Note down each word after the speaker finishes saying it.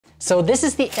So this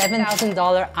is the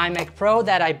 $7,000 iMac Pro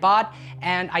that I bought,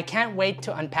 and I can't wait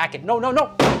to unpack it. No.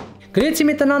 Grüezi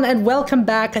miteinander and welcome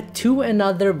back to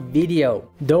another video.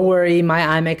 Don't worry, my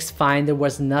iMac's fine. There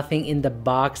was nothing in the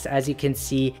box, as you can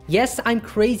see. Yes, I'm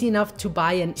crazy enough to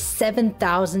buy a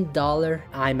 $7,000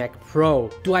 iMac Pro.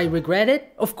 Do I regret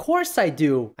it? Of course I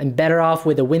do. I'm better off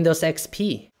with a Windows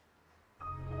XP.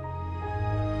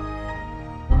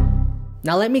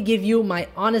 Now let me give you my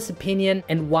honest opinion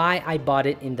and why I bought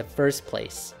it in the first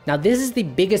place. Now this is the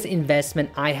biggest investment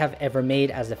I have ever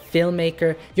made as a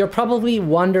filmmaker. You're probably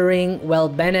wondering, well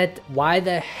Benett, why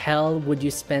the hell would you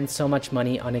spend so much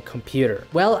money on a computer?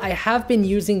 Well, I have been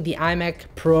using the iMac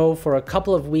Pro for a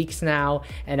couple of weeks now,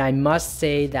 and I must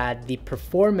say that the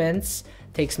performance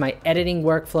takes my editing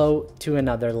workflow to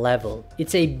another level.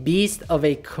 It's a beast of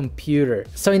a computer.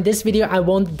 So in this video, I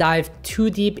won't dive too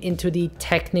deep into the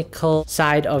technical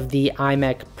side of the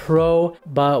iMac Pro,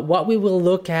 but what we will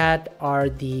look at are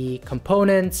the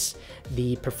components,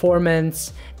 the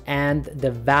performance, and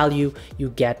the value you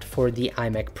get for the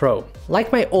iMac Pro.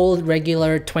 Like my old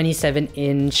regular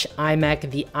 27-inch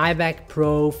iMac, the iMac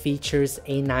Pro features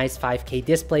a nice 5K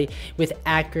display with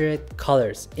accurate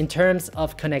colors. In terms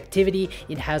of connectivity,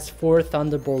 it has 4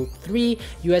 Thunderbolt 3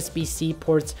 USB-C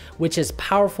ports, which is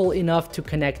powerful enough to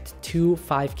connect 2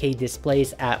 5K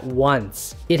displays at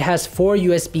once. It has 4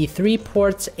 USB 3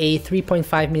 ports, a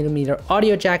 3.5mm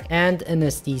audio jack, and an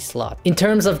SD slot. In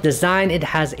terms of design, it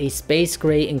has a space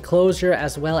gray enclosure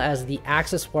as well as the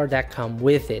accessoires that come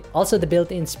with it. Also, the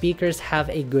built-in speakers have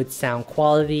a good sound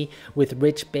quality with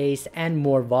rich bass and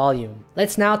more volume.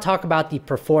 Let's now talk about the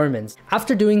performance.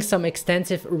 After doing some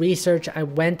extensive research, I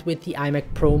went with the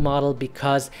iMac Pro model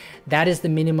because that is the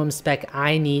minimum spec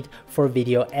I need for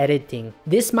video editing.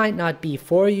 This might not be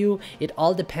for you. It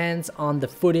all depends on the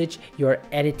footage you're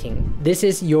editing. This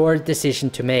is your decision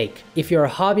to make. If you're a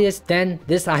hobbyist, then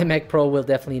this iMac Pro will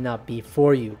definitely not be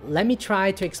for you. Let me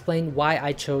try to explain why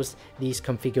I chose these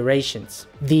configurations.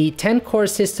 The 10-core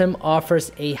system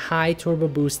offers a high turbo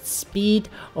boost speed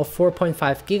of 4.5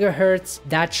 GHz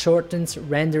that shortens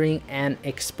rendering and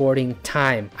exporting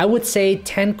time. I would say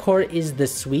 10-core is the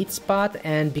sweet spot,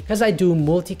 and because I do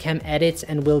multicam edits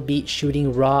and will be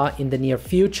shooting RAW in the near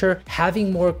future,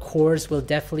 having more cores will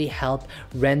definitely help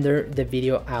render the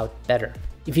video out better.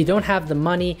 If you don't have the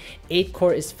money,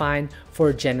 8-core is fine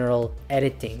for general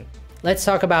editing. Let's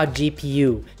talk about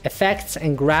GPU. Effects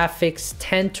and graphics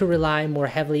tend to rely more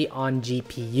heavily on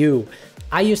GPU.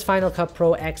 I use Final Cut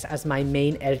Pro X as my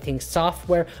main editing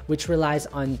software, which relies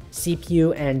on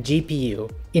CPU and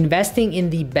GPU. Investing in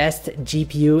the best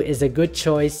GPU is a good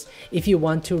choice if you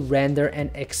want to render and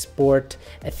export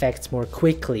effects more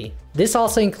quickly. This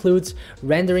also includes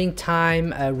rendering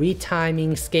time,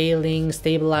 retiming, scaling,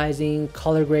 stabilizing,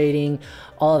 color grading,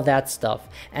 all of that stuff.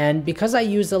 And because I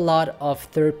use a lot of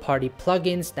third-party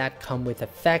plugins that come with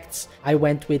effects, I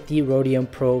went with the Radeon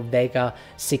Pro Vega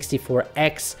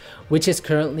 64X, which is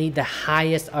currently the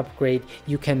highest upgrade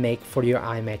you can make for your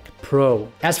iMac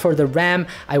Pro. As for the RAM,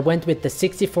 I went with the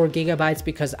 64 GB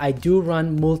because I do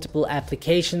run multiple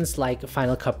applications like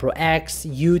Final Cut Pro X,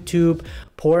 YouTube,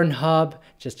 Pornhub,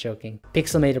 just joking,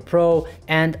 Pixelmator Pro,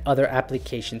 and other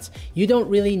applications. You don't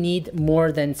really need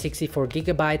more than 64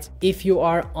 GB. If you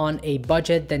are on a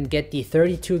budget, then get the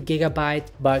 32 GB,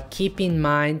 but keep in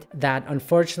mind that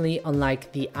unfortunately,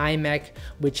 unlike the iMac,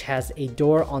 which has a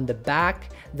door on the back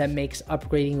that makes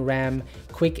upgrading RAM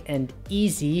quick and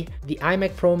easy, the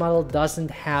iMac Pro model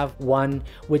doesn't have one,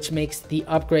 which makes the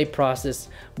upgrade process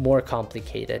more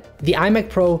complicated. The iMac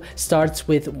Pro starts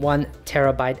with 1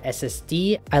 TB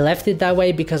SSD. I left it that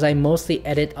way because I mostly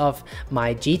edit off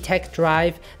my G-Tech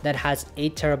drive that has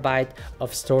 8 TB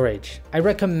of storage. I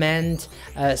recommend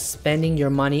spending your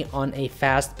money on a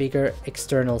fast, bigger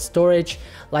external storage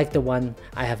like the one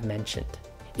I have mentioned.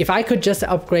 If I could just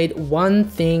upgrade one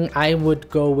thing, I would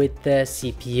go with the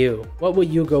CPU. What would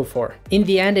you go for? In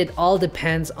the end, it all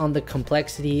depends on the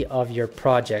complexity of your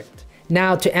project.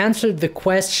 Now, to answer the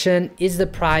question, is the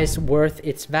price worth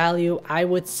its value? I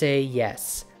would say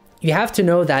yes. You have to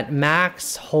know that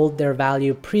Macs hold their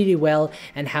value pretty well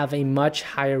and have a much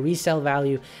higher resale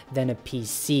value than a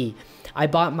PC. I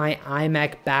bought my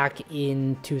iMac back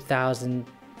in 2015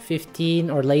 2015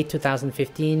 or late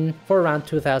 2015 for around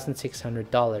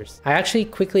 $2,600. I actually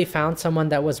quickly found someone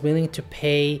that was willing to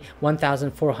pay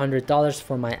 $1,400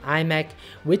 for my iMac,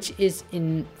 which is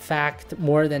in fact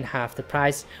more than half the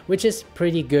price, which is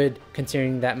pretty good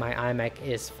considering that my iMac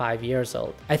is 5 years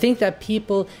old. I think that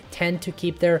people tend to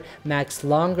keep their Macs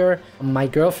longer. My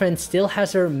girlfriend still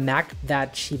has her Mac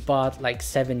that she bought like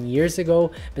 7 years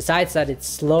ago. Besides that it's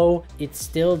slow, it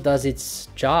still does its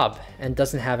job and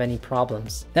doesn't have any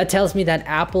problems. That tells me that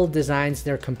Apple designs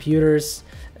their computers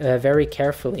very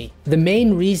carefully. The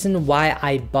main reason why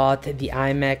I bought the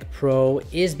iMac Pro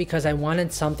is because I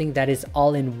wanted something that is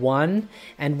all-in-one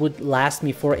and would last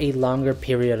me for a longer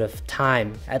period of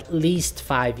time, at least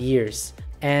 5 years.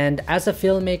 And as a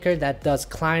filmmaker that does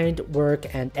client work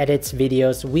and edits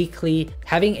videos weekly,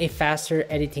 having a faster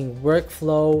editing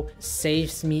workflow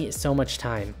saves me so much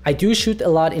time. I do shoot a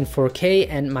lot in 4K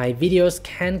and my videos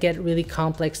can get really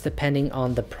complex depending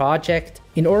on the project.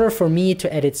 In order for me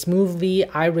to edit smoothly,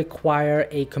 I require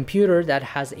a computer that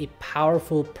has a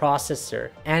powerful processor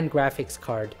and graphics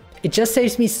card. It just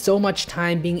saves me so much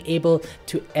time being able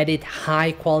to edit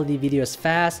high quality videos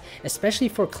fast, especially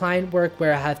for client work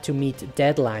where I have to meet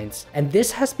deadlines. And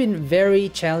this has been very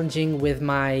challenging with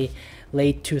my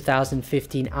late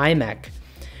 2015 iMac.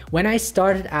 When I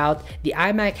started out, the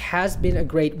iMac has been a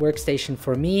great workstation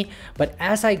for me, but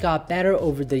as I got better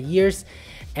over the years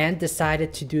and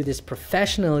decided to do this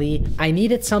professionally, I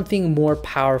needed something more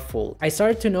powerful. I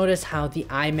started to notice how the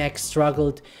iMac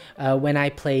struggled when I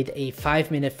played a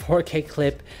 5-minute 4K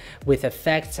clip with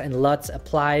effects and LUTs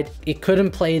applied. It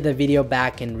couldn't play the video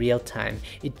back in real time.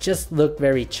 It just looked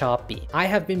very choppy. I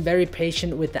have been very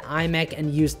patient with the iMac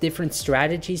and used different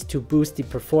strategies to boost the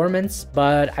performance,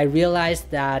 but I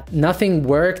realized that nothing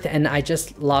worked and I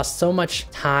just lost so much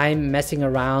time messing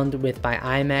around with my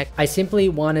iMac. I simply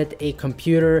wanted a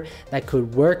computer that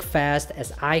could work fast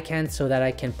as I can so that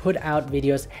I can put out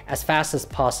videos as fast as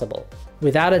possible.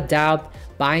 Without a doubt,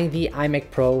 buying the iMac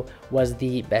Pro was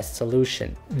the best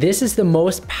solution. This is the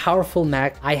most powerful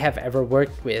Mac I have ever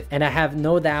worked with, and I have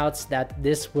no doubts that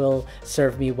this will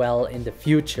serve me well in the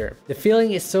future. The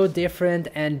feeling is so different,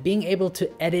 and being able to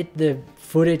edit the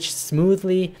footage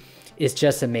smoothly is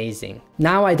just amazing.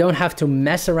 Now I don't have to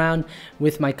mess around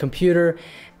with my computer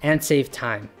and save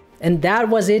time. And that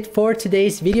was it for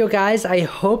today's video, guys. I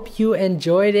hope you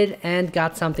enjoyed it and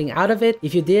got something out of it.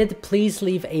 If you did, please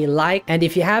leave a like. And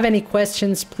if you have any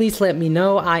questions, please let me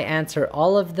know. I answer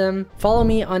all of them. Follow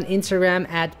me on Instagram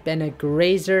at Benett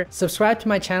Graezer. Subscribe to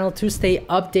my channel to stay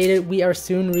updated. We are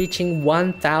soon reaching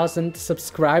 1,000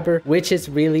 subscribers, which is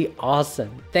really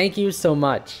awesome. Thank you so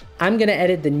much. I'm gonna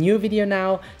edit the new video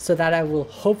now so that I will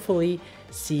hopefully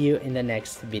see you in the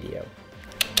next video.